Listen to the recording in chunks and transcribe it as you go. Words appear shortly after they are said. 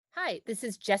Hi, this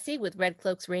is Jesse with Red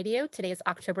Cloaks Radio. Today is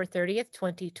October 30th,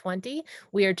 2020.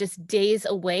 We are just days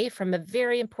away from a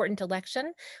very important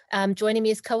election. Joining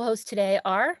me as co-host today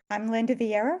are I'm Linda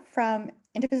Vieira from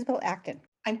Indivisible Acton.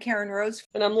 I'm Karen Rose.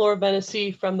 And I'm Laura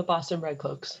Bennessy from the Boston Red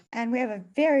Cloaks. And we have a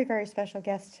very, very special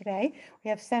guest today. We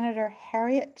have Senator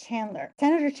Harriet Chandler.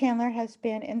 Senator Chandler has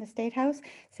been in the State House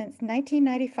since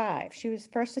 1995. She was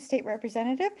first a state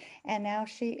representative, and now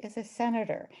she is a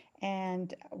senator.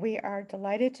 And we are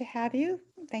delighted to have you.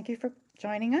 Thank you for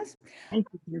joining us. Thank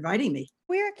you for inviting me.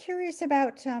 We are curious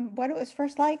about what it was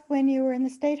first like when you were in the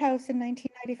State House in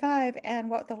 1995 and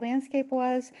what the landscape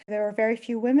was. There were very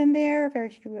few women there, very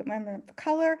few women of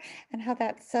color, and how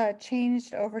that's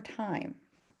changed over time.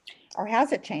 Or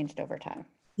has it changed over time?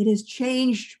 It has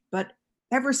changed, but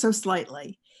ever so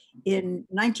slightly. In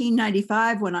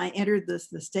 1995, when I entered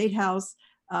the State House,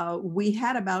 we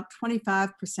had about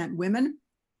 25% women.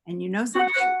 And you know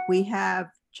something? We have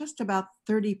just about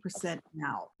 30%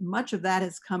 now. Much of that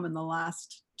has come in the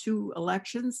last two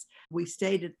elections. We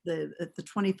stayed at the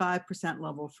 25%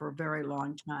 level for a very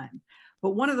long time.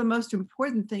 But one of the most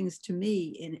important things to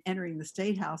me in entering the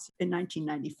State House in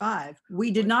 1995,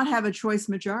 we did not have a choice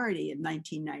majority in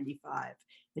 1995.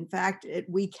 In fact,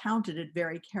 we counted it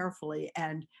very carefully,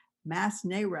 and Mass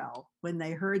NARAL, when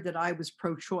they heard that I was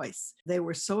pro-choice, they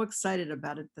were so excited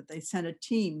about it that they sent a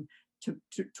team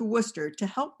to Worcester to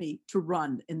help me to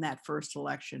run in that first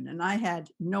election. And I had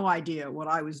no idea what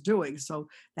I was doing. So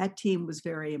that team was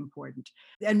very important.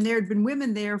 And there had been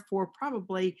women there for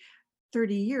probably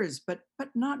 30 years, but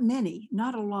not many,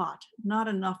 not a lot, not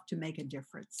enough to make a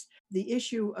difference. The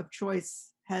issue of choice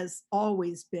has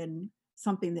always been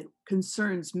something that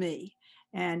concerns me.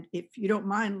 And if you don't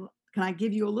mind, can I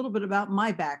give you a little bit about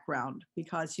my background,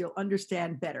 because you'll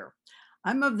understand better.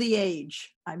 I'm of the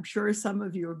age, I'm sure some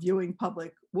of your viewing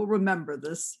public will remember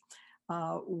this,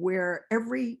 where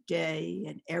every day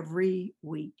and every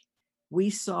week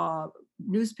we saw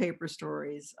newspaper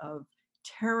stories of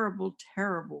terrible,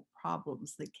 terrible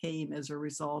problems that came as a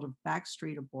result of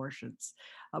backstreet abortions,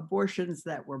 abortions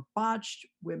that were botched,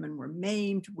 women were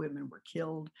maimed, women were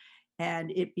killed. And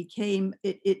it became,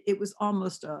 it was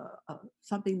almost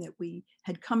something that we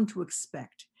had come to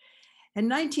expect. And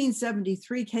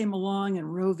 1973 came along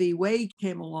and Roe v. Wade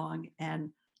came along,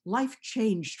 and life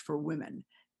changed for women,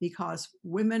 because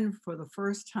women for the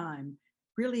first time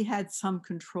really had some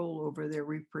control over their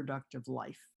reproductive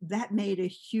life. That made a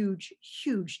huge,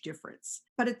 huge difference.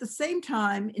 But at the same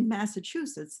time, in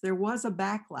Massachusetts, there was a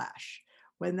backlash.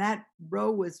 When that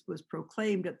Roe was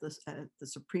proclaimed at the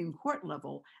Supreme Court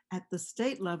level, at the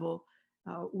state level,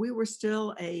 we were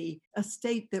still a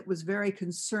state that was very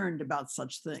concerned about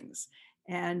such things.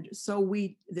 And so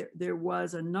there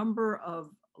was a number of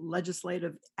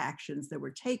legislative actions that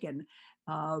were taken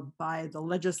by the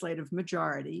legislative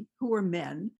majority, who were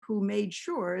men, who made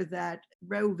sure that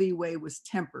Roe v. Wade was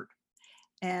tempered.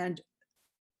 And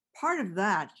part of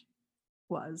that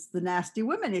was the nasty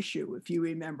women issue, if you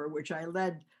remember, which I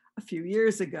led a few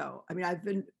years ago. I mean, I've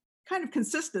been kind of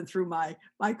consistent through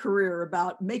my career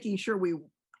about making sure we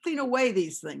clean away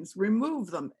these things,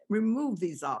 remove them, remove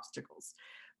these obstacles.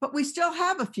 But we still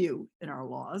have a few in our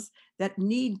laws that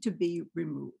need to be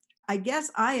removed. I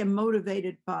guess I am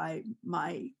motivated by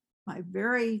my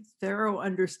very thorough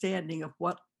understanding of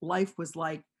what life was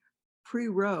like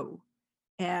pre-Roe.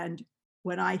 And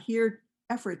when I hear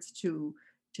efforts to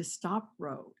stop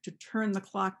Roe, to turn the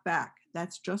clock back,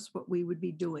 that's just what we would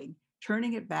be doing,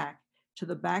 turning it back to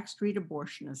the backstreet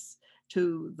abortionists,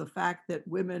 to the fact that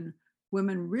women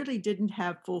really didn't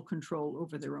have full control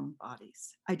over their own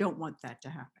bodies. I don't want that to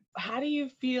happen. How do you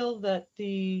feel that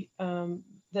the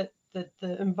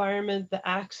environment, the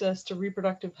access to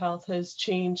reproductive health has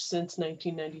changed since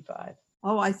 1995?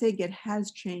 Oh, I think it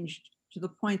has changed to the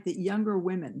point that younger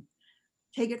women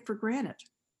take it for granted.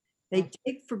 They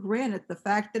take for granted the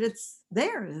fact that it's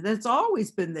there, that it's always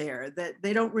been there, that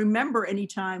they don't remember any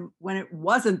time when it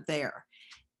wasn't there.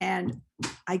 And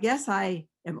I guess I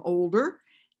am older,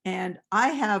 and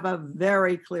I have a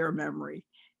very clear memory.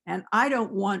 And I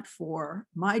don't want for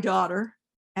my daughter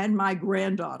and my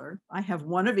granddaughter, I have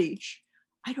one of each,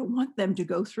 I don't want them to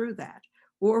go through that.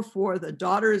 Or for the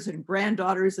daughters and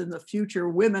granddaughters and the future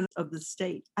women of the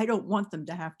state, I don't want them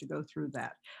to have to go through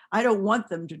that. I don't want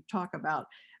them to talk about,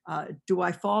 do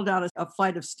I fall down a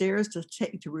flight of stairs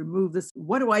to remove this?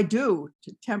 What do I do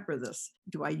to temper this?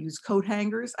 Do I use coat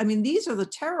hangers? I mean, these are the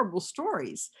terrible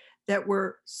stories that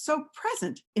were so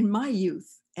present in my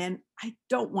youth, and I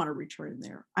don't want to return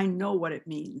there. I know what it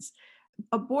means.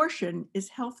 Abortion is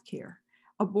healthcare.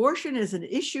 Abortion is an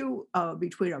issue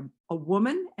between a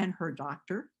woman and her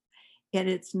doctor. And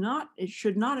it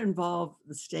should not involve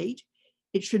the state.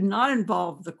 It should not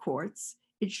involve the courts.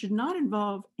 It should not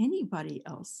involve anybody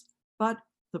else but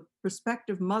the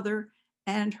prospective mother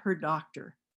and her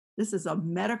doctor. This is a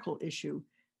medical issue.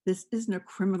 This isn't a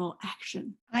criminal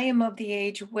action. I am of the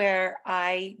age where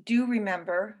I do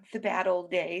remember the bad old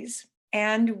days.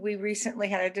 And we recently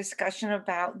had a discussion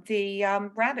about the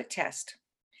rabbit test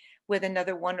with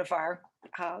another one of our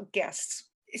guests.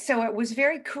 So it was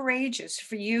very courageous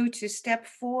for you to step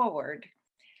forward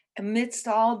amidst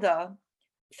all the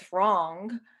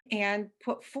throng and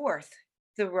put forth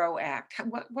the Roe Act.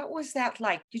 What was that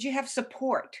like? Did you have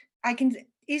support? I can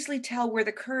easily tell where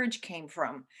the courage came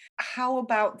from. How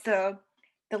about the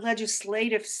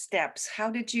legislative steps? How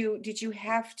did you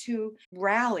have to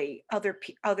rally other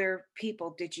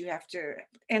people? Did you have to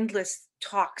endless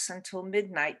talks until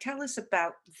midnight? Tell us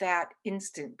about that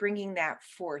instant, bringing that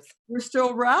forth. We're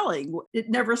still rallying. It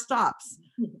never stops.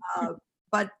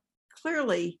 But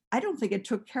clearly, I don't think it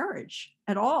took courage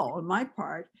at all on my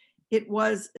part. It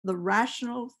was the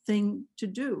rational thing to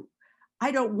do.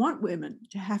 I don't want women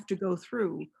to have to go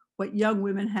through what young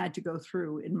women had to go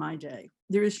through in my day.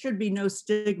 There should be no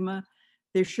stigma.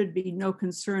 There should be no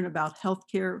concern about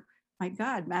healthcare. My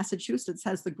God, Massachusetts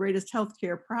has the greatest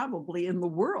healthcare probably in the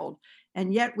world.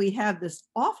 And yet we have this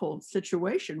awful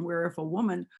situation where if a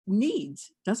woman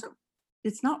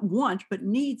it's not want, but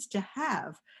needs to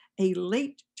have a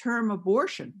late term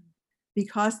abortion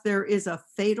because there is a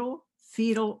fatal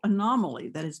fetal anomaly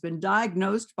that has been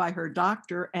diagnosed by her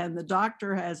doctor, and the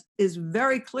doctor is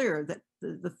very clear that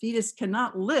the fetus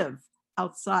cannot live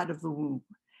outside of the womb.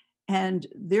 And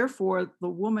therefore, the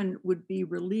woman would be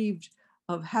relieved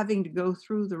of having to go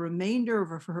through the remainder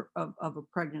of a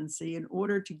pregnancy in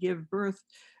order to give birth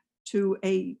to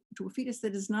a fetus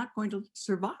that is not going to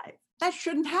survive. That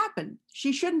shouldn't happen.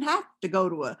 She shouldn't have to go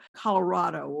to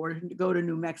Colorado or to go to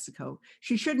New Mexico.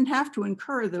 She shouldn't have to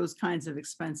incur those kinds of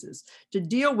expenses to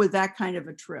deal with that kind of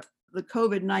a trip. The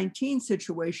COVID-19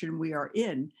 situation we are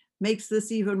in makes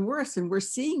this even worse, and we're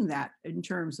seeing that in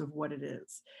terms of what it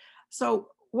is. So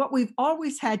what we've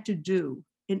always had to do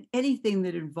in anything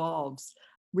that involves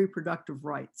reproductive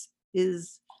rights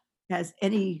is, as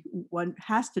anyone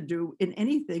has to do in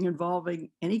anything involving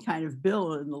any kind of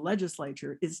bill in the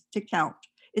legislature, is to count.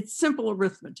 It's simple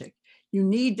arithmetic. You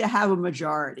need to have a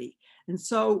majority. And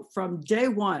so from day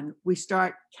one, we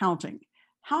start counting.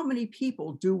 How many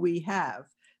people do we have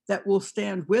that will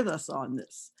stand with us on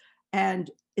this?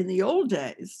 And in the old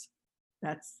days,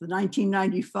 that's the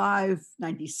 1995,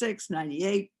 96,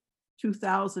 98,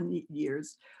 2000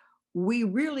 years, we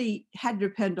really had to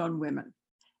depend on women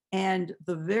and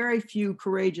the very few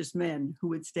courageous men who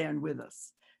would stand with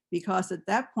us. Because at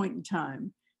that point in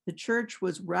time, the church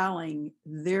was rallying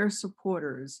their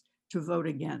supporters to vote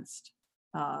against,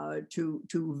 to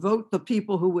vote the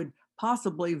people who would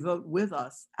possibly vote with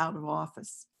us out of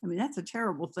office. I mean, that's a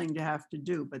terrible thing to have to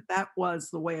do, but that was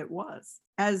the way it was.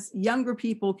 As younger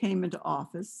people came into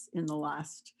office in the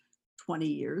last 20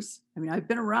 years, I mean, I've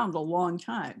been around a long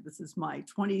time. This is my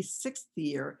 26th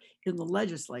year in the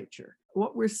legislature.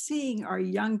 What we're seeing are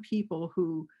young people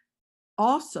who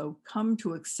also come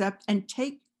to accept and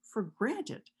take for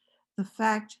granted the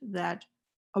fact that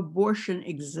abortion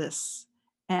exists,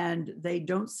 and they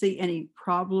don't see any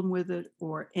problem with it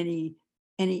or any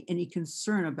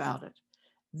concern about it.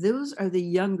 Those are the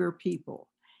younger people.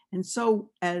 And so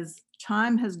as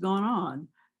time has gone on,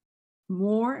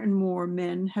 more and more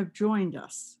men have joined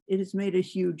us. It has made a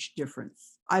huge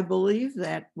difference. I believe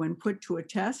that when put to a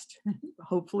test,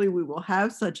 hopefully we will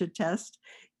have such a test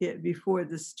before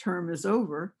this term is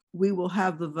over, we will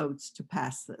have the votes to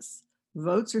pass this.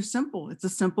 Votes are simple. It's a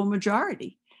simple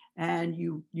majority, and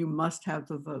you must have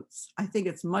the votes. I think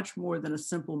it's much more than a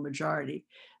simple majority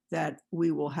that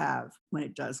we will have when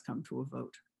it does come to a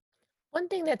vote. One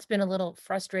thing that's been a little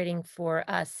frustrating for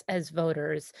us as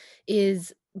voters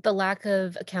is the lack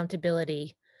of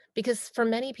accountability, because for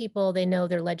many people, they know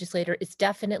their legislator is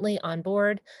definitely on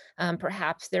board.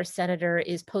 Perhaps their senator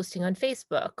is posting on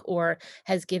Facebook or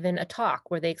has given a talk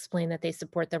where they explain that they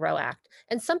support the Roe Act.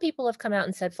 And some people have come out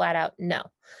and said flat out, no.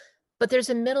 But there's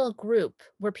a middle group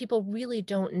where people really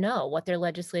don't know what their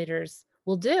legislators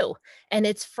will do. And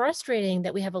it's frustrating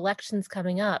that we have elections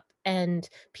coming up and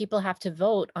people have to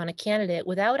vote on a candidate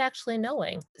without actually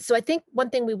knowing. So I think one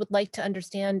thing we would like to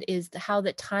understand is how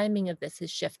the timing of this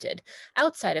has shifted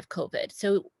outside of COVID.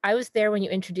 So I was there when you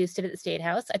introduced it at the State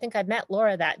House. I think I met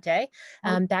Laura that day,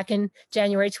 back in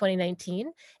January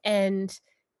 2019. And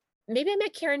maybe I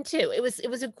met Karen too. It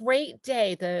was a great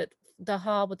day. The the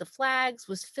hall with the flags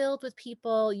was filled with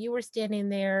people. You were standing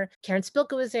there. Karen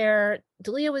Spilka was there.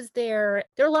 Dalia was there.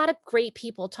 There were a lot of great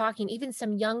people talking, even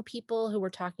some young people who were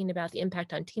talking about the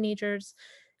impact on teenagers.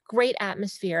 Great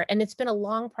atmosphere. And it's been a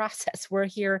long process. We're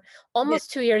here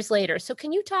almost 2 years later. So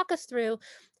can you talk us through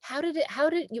how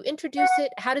did you introduce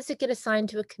it? How does it get assigned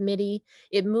to a committee?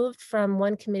 It moved from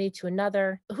one committee to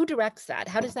another. Who directs that?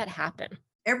 How does that happen?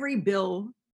 Every bill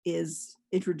is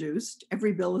introduced,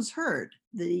 every bill is heard.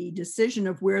 The decision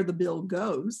of where the bill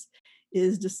goes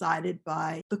is decided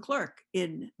by the clerk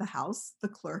in the House, the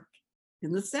clerk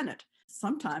in the Senate.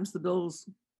 Sometimes the bills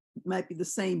might be the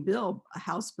same bill, a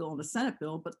House bill and a Senate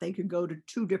bill, but they could go to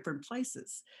two different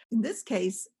places. In this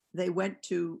case, the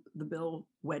bill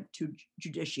went to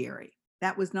Judiciary.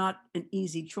 That was not an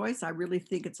easy choice. I really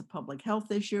think it's a public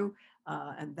health issue,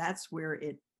 and that's where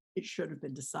it should have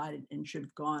been decided and should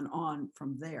have gone on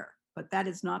from there. But that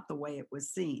is not the way it was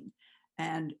seen.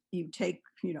 And you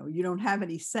don't have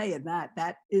any say in that.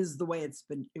 That is the way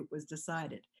it was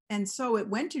decided. And so it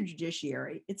went to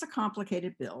Judiciary. It's a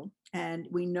complicated bill, and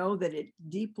we know that it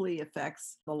deeply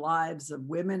affects the lives of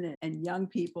women and young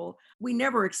people. We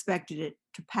never expected it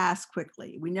to pass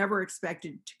quickly. We never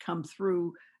expected it to come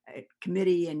through a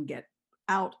committee and get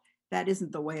out. That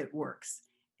isn't the way it works.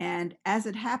 And as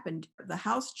it happened, the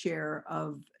House chair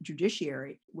of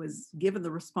Judiciary was given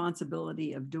the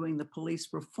responsibility of doing the police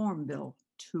reform bill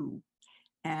too.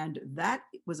 And that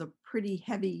was a pretty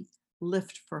heavy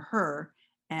lift for her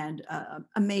and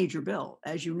a major bill,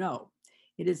 as you know.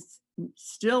 It is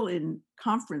still in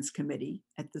conference committee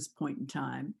at this point in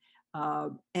time.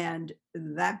 And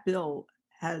that bill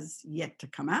has yet to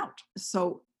come out.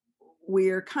 So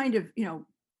we're kind of,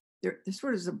 there's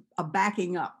sort of a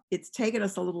backing up. It's taken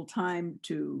us a little time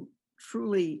to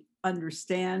truly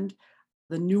understand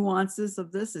the nuances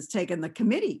of this. It's taken the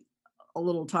committee a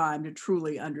little time to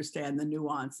truly understand the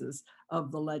nuances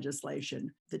of the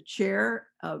legislation. The chair,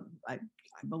 I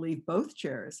believe both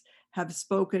chairs, have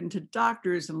spoken to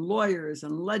doctors and lawyers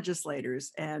and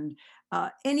legislators and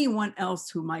anyone else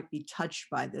who might be touched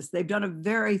by this. They've done a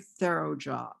very thorough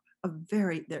job.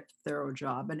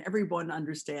 And everyone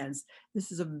understands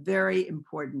this is a very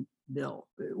important bill.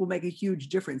 It will make a huge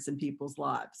difference in people's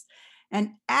lives. And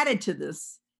added to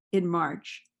this in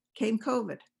March came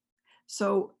COVID.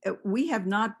 So I have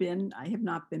not been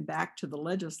back to the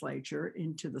legislature,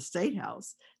 into the State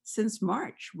House since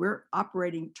March. We're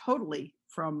operating totally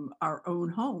from our own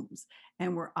homes,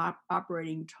 and we're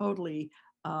operating totally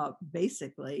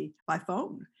basically by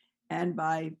phone and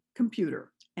by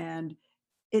computer. And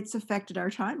it's affected our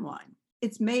timeline.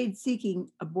 It's made seeking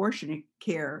abortion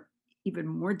care even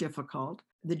more difficult.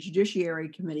 The Judiciary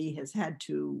Committee has had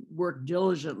to work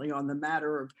diligently on the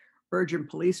matter of urgent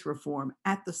police reform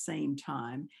at the same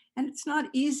time. And it's not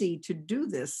easy to do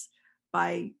this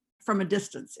from a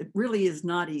distance. It really is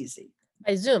not easy.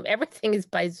 By Zoom. Everything is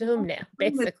by Zoom now,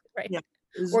 basically, right? Yeah.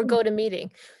 Or go to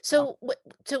meeting. So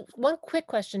one quick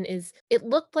question is, it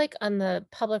looked like on the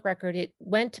public record, it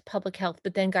went to public health,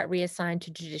 but then got reassigned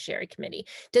to Judiciary Committee.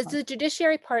 Does the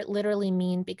judiciary part literally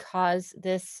mean because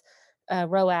this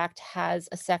Roe Act has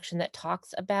a section that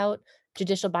talks about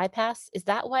judicial bypass? Is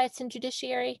that why it's in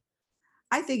Judiciary?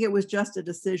 I think it was just a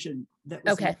decision that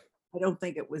was Okay. made. I don't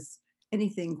think it was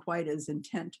anything quite as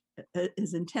intense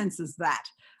as that.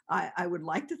 I would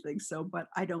like to think so, but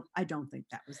I don't think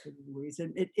that was the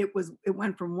reason. It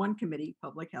went from one committee,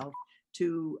 public health,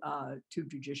 to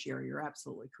Judiciary. You're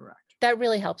absolutely correct. That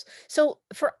really helps. So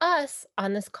for us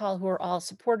on this call who are all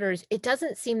supporters, it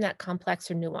doesn't seem that complex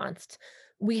or nuanced.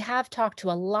 We have talked to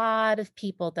a lot of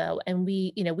people though, and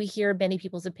we hear many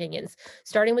people's opinions.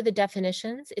 Starting with the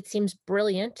definitions, it seems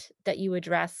brilliant that you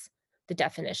address the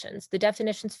definitions. The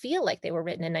definitions feel like they were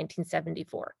written in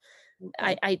 1974.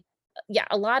 Okay.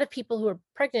 A lot of people who are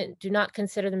pregnant do not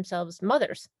consider themselves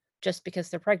mothers just because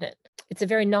they're pregnant. It's a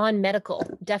very non-medical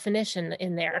definition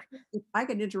in there. If I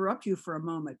can interrupt you for a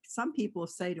moment. Some people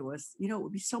say to us, it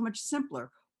would be so much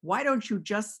simpler. Why don't you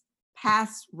just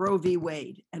pass Roe v.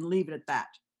 Wade and leave it at that?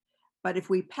 But if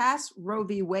we pass Roe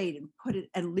v. Wade and put it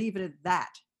and leave it at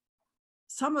that,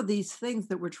 some of these things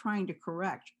that we're trying to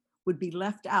correct would be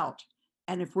left out.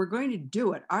 And if we're going to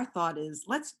do it, our thought is,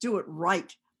 let's do it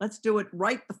right. Let's do it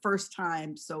right the first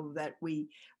time so that we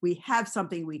have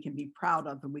something we can be proud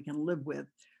of and we can live with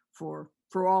for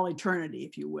all eternity,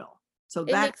 if you will. So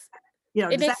It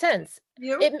makes sense.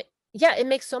 It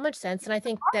makes so much sense. And I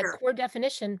think that core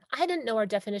definition, I didn't know our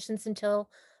definitions until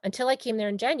I came there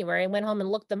in January and went home and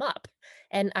looked them up.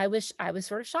 And I was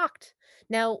sort of shocked.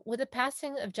 Now, with the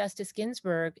passing of Justice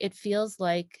Ginsburg, it feels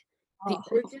like The Oh,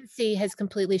 urgency has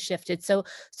completely shifted. So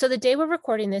the day we're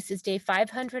recording this is day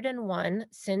 501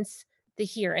 since the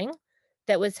hearing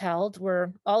that was held,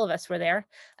 where all of us were there,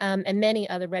 and many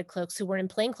other red cloaks who were in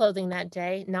plain clothing that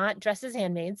day, not dressed as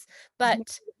handmaids.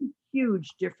 But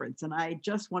huge difference. And I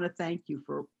just want to thank you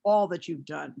for all that you've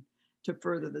done to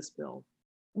further this bill.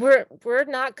 we're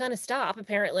not going to stop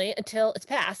apparently until it's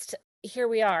passed. Here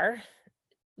we are.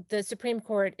 The Supreme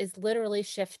Court is literally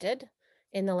shifted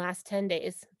in the last 10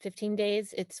 days, 15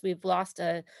 days. We've lost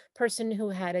a person who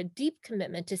had a deep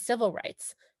commitment to civil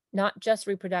rights, not just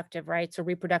reproductive rights or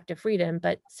reproductive freedom,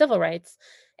 but civil rights.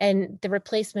 And the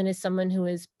replacement is someone who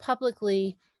is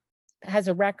publicly has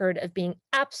a record of being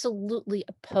absolutely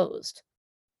opposed.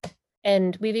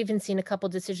 And we've even seen a couple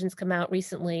decisions come out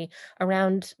recently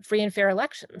around free and fair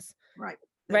elections, Right.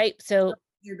 right? So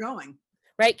You're going.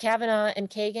 right, Kavanaugh and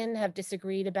Kagan have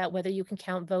disagreed about whether you can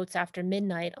count votes after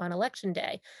midnight on election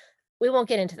day. We won't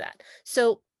get into that.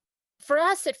 So for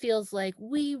us, it feels like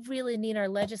we really need our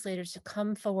legislators to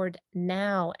come forward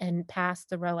now and pass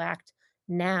the Roe Act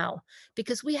now,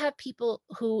 because we have people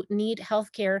who need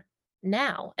healthcare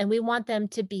now, and we want them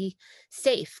to be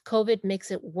safe. COVID makes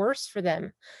it worse for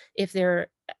them if they're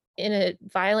in a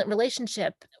violent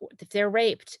relationship, if they're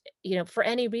raped, for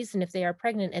any reason, if they are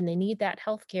pregnant and they need that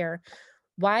healthcare.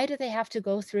 Why do they have to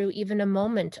go through even a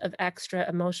moment of extra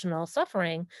emotional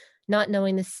suffering, not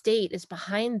knowing the state is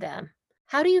behind them?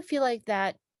 How do you feel like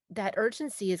that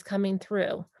urgency is coming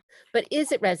through? But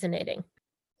is it resonating?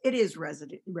 It is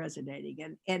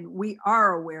resonating, and we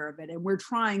are aware of it, and we're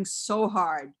trying so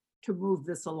hard to move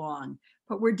this along.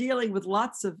 But we're dealing with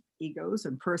lots of egos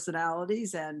and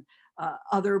personalities and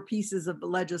other pieces of the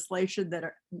legislation that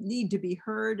need to be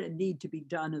heard and need to be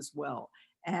done as well.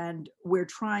 And we're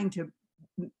trying to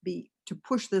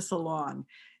push this along.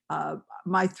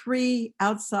 My three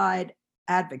outside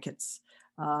advocates,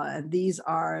 and these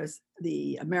are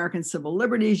the American Civil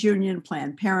Liberties Union,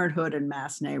 Planned Parenthood, and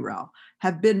Mass NARAL,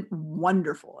 have been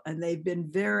wonderful, and they've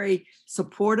been very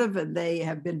supportive, and they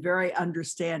have been very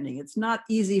understanding. It's not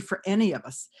easy for any of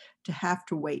us to have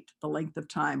to wait the length of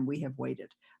time we have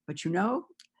waited. But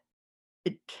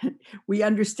it, we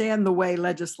understand the way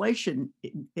legislation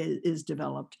is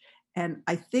developed. And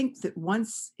I think that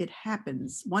once it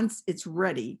happens, once it's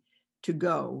ready to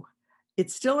go,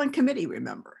 it's still in committee,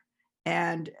 remember.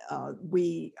 And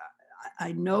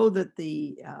I know that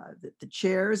the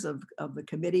chairs of the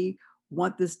committee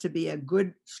want this to be a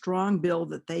good, strong bill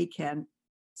that they can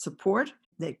support,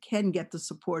 that can get the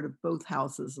support of both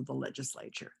houses of the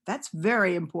legislature. That's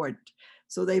very important.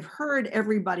 So they've heard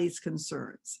everybody's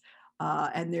concerns.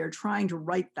 And they're trying to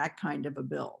write that kind of a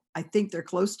bill. I think they're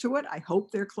close to it. I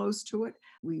hope they're close to it.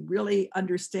 We really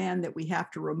understand that we have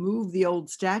to remove the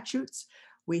old statutes.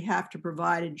 We have to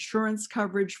provide insurance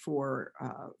coverage for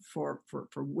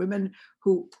women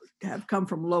who have come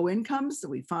from low incomes. So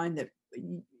we find that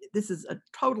this is a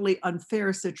totally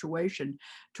unfair situation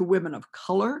to women of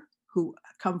color who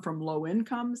come from low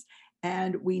incomes.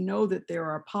 And we know that there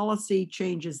are policy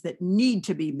changes that need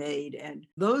to be made, and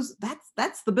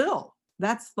that's the bill.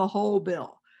 That's the whole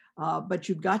bill. But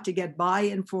you've got to get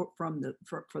buy-in for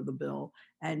the bill,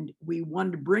 and we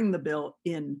want to bring the bill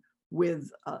in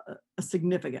with a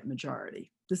significant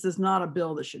majority. This is not a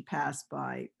bill that should pass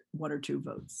by 1 or 2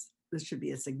 votes. This should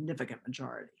be a significant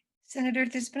majority. Senator,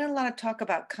 there's been a lot of talk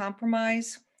about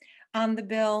compromise on the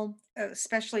bill,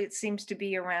 especially it seems to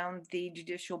be around the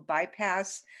judicial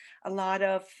bypass. A lot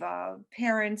of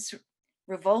parents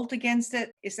revolt against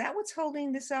it. Is that what's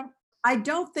holding this up? I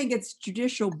don't think it's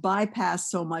judicial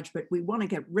bypass so much, but we want to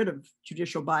get rid of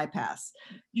judicial bypass.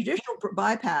 Judicial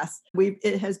bypass,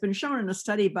 it has been shown in a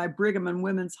study by Brigham and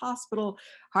Women's Hospital,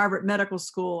 Harvard Medical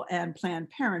School, and Planned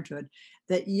Parenthood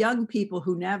that young people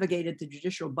who navigated the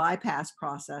judicial bypass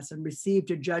process and received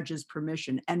a judge's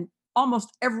permission, and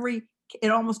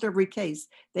in almost every case,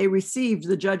 they received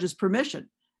the judge's permission.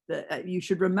 You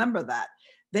should remember that.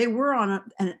 They were on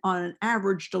an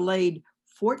average delayed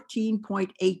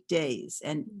 14.8 days.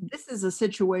 And this is a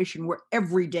situation where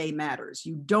every day matters.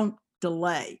 You don't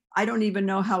delay. I don't even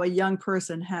know how a young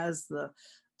person has the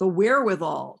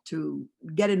wherewithal to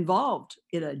get involved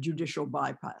in a judicial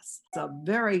bypass. It's a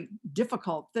very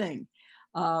difficult thing.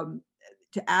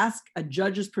 To ask a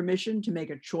judge's permission to make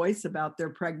a choice about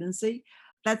their pregnancy,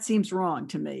 that seems wrong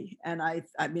to me. And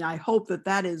I hope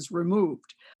that is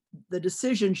removed. The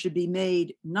decision should be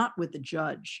made not with the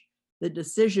judge. The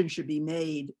decision should be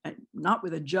made not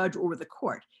with a judge or with a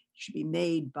court. It should be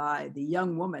made by the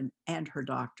young woman and her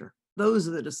doctor. Those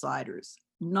are the deciders,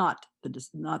 not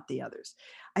the others.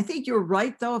 I think you're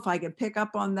right, though, if I could pick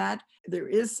up on that. There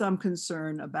is some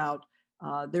concern about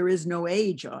There is no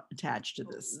age attached to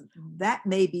this. That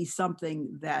may be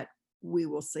something that we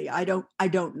will see. I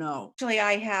don't know. Actually,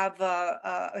 I have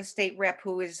a state rep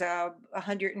who is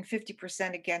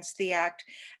 150% against the act,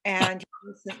 and he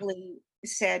recently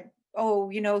said, "Oh,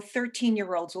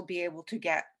 13-year-olds will be able to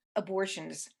get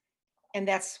abortions," and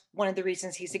that's one of the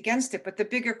reasons he's against it. But the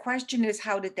bigger question is,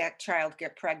 how did that child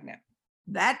get pregnant?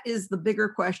 That is the bigger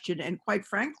question. And quite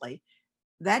frankly,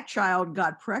 that child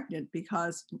got pregnant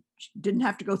because she didn't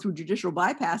have to go through judicial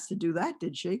bypass to do that,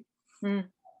 did she? Hmm.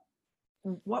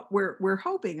 What we're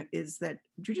hoping is that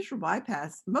judicial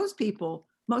bypass,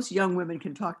 most young women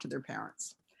can talk to their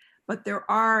parents, but there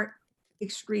are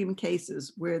extreme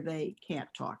cases where they can't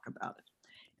talk about it.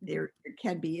 There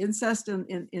can be incest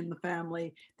in the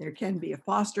family. There can be a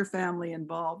foster family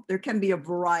involved. There can be a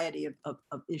variety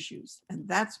of issues. And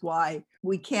that's why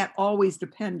we can't always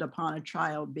depend upon a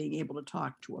child being able to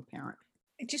talk to a parent.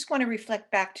 I just want to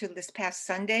reflect back to this past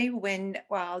Sunday when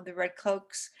the Red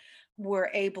Cloaks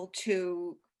were able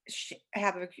to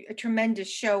have a tremendous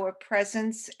show of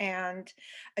presence and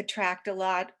attract a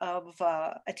lot of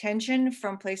attention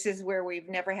from places where we've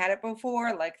never had it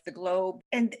before, like the Globe.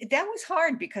 And that was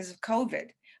hard because of COVID.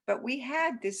 But we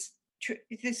had this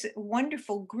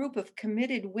wonderful group of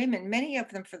committed women, many of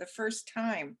them for the first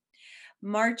time,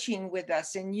 marching with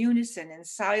us in unison, in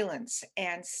silence,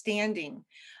 and standing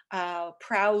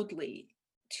proudly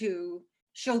to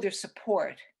show their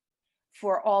support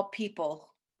for all people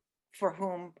for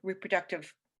whom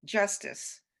reproductive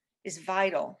justice is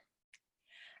vital.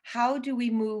 How do we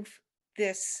move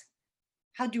this?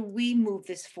 How do we move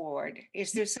this forward?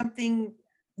 Is there something?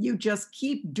 You just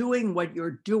keep doing what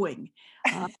you're doing.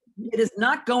 It is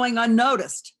not going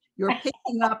unnoticed. You're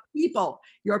picking up people.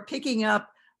 You're picking up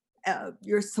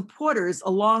your supporters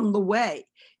along the way.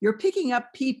 You're picking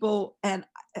up people, and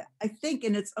I think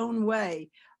in its own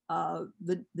way,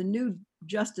 the new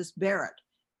Justice Barrett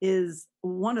is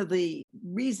one of the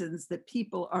reasons that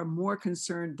people are more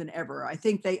concerned than ever. I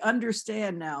think they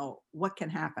understand now what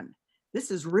can happen. This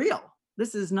is real.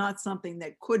 This is not something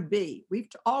that could be. We've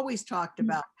always talked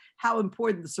about how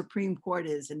important the Supreme Court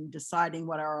is in deciding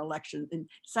what our election, in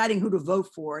deciding who to vote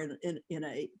for in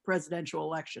a presidential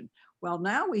election. Well,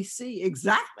 now we see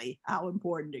exactly how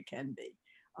important it can be.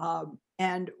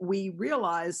 And we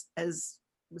realize, as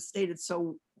was stated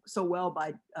so well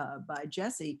by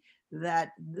Jesse, that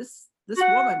this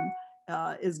woman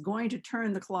is going to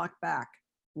turn the clock back,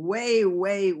 way,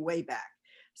 way, way back.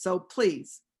 So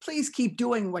please keep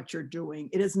doing what you're doing.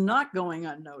 It is not going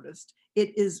unnoticed.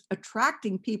 It is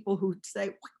attracting people who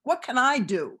say, "What can I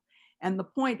do?" And the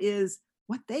point is,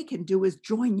 what they can do is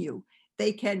join you.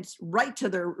 They can write to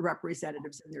their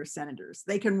representatives and their senators.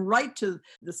 They can write to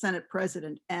the Senate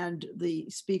president and the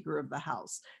Speaker of the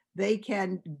House. They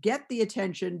can get the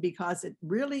attention because it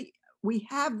really, we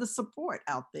have the support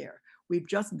out there. We've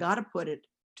just got to put it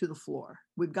to the floor.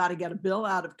 We've got to get a bill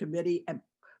out of committee and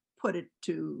put it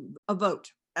to a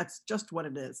vote. That's just what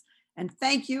it is. And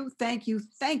thank you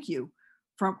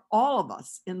from all of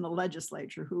us in the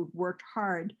legislature who've worked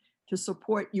hard to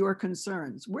support your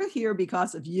concerns. We're here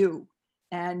because of you,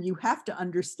 and you have to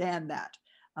understand that.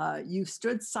 You've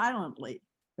stood silently,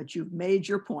 but you've made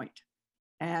your point.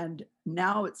 And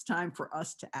now it's time for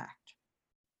us to act.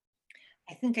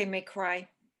 I think I may cry.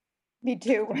 Me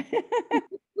too.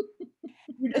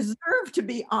 You deserve to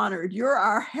be honored. You're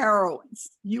our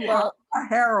heroines. You are our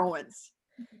heroines.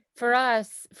 For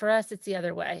us, it's the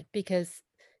other way, because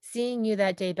seeing you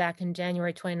that day back in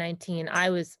January 2019,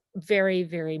 I was very,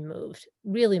 very moved,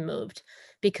 really moved,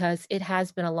 because it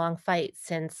has been a long fight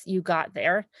since you got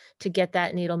there to get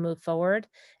that needle move forward.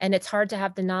 And it's hard to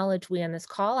have the knowledge we on this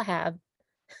call have.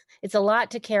 It's a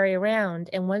lot to carry around.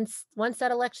 And once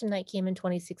that election night came in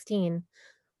 2016,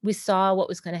 we saw what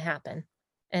was going to happen,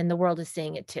 and the world is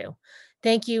seeing it too.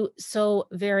 Thank you so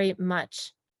very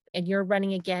much. And you're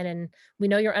running again, and we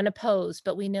know you're unopposed,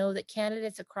 but we know that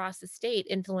candidates across the state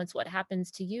influence what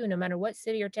happens to you, no matter what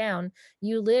city or town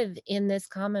you live in this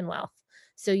Commonwealth.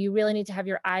 So you really need to have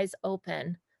your eyes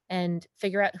open and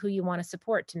figure out who you want to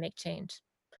support to make change.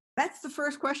 That's the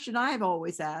first question I've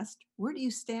always asked. Where do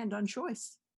you stand on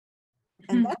choice?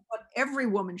 And that's what every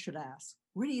woman should ask.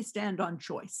 Where do you stand on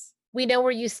choice? We know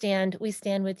where you stand. We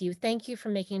stand with you. Thank you for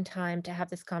making time to have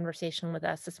this conversation with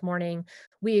us this morning.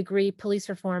 We agree police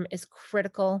reform is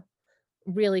critical,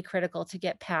 really critical to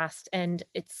get passed, and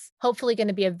it's hopefully going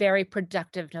to be a very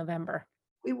productive November.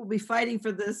 We will be fighting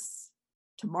for this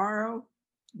tomorrow,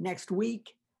 next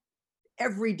week,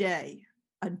 every day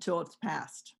until it's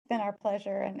passed. It's been our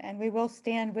pleasure, and we will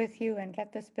stand with you and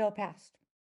get this bill passed.